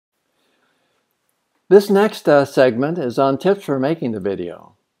This next segment is on tips for making the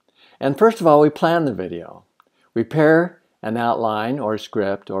video. And first of all, we plan the video. We prepare an outline or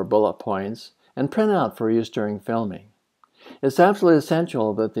script or bullet points and print out for use during filming. It's absolutely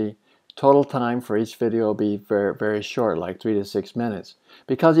essential that the total time for each video be very, very short, like 3 to 6 minutes,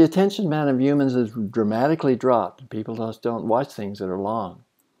 because the attention span of humans is dramatically dropped. People just don't watch things that are long.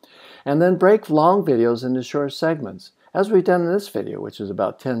 And then break long videos into short segments, as we've done in this video, which is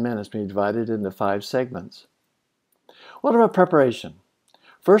about 10 minutes, being divided into 5 segments. What about preparation?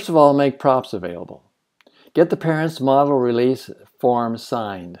 First of all, make props available. Get the parents' model release form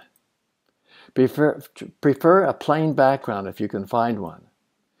signed. Prefer a plain background if you can find one.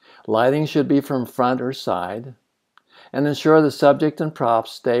 Lighting should be from front or side. And ensure the subject and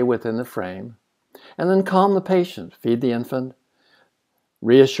props stay within the frame. And then calm the patient, feed the infant,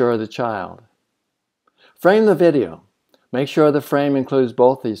 reassure the child. Frame the video. Make sure the frame includes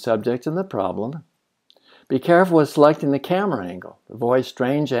both the subject and the problem. Be careful with selecting the camera angle. Avoid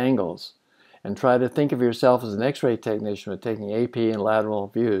strange angles. And try to think of yourself as an X-ray technician with taking AP and lateral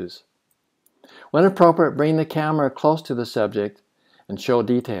views. When appropriate, bring the camera close to the subject and show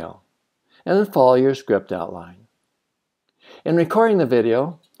detail. And then follow your script outline. In recording the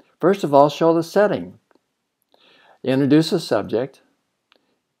video, first of all, show the setting. Introduce the subject.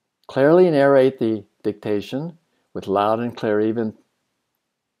 Clearly narrate the dictation with loud and clear, even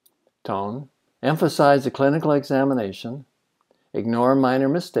tone. Emphasize the clinical examination. Ignore minor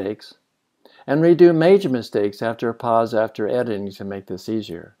mistakes. And redo major mistakes after a pause after editing to make this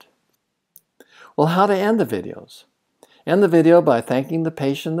easier. Well, how to end the videos? End the video by thanking the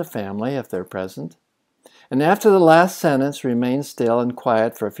patient and the family if they're present. And after the last sentence, remain still and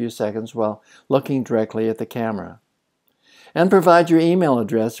quiet for a few seconds while looking directly at the camera. And provide your email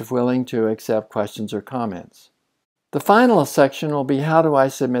address if willing to accept questions or comments. The final section will be how do I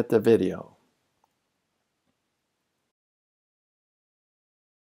submit the video?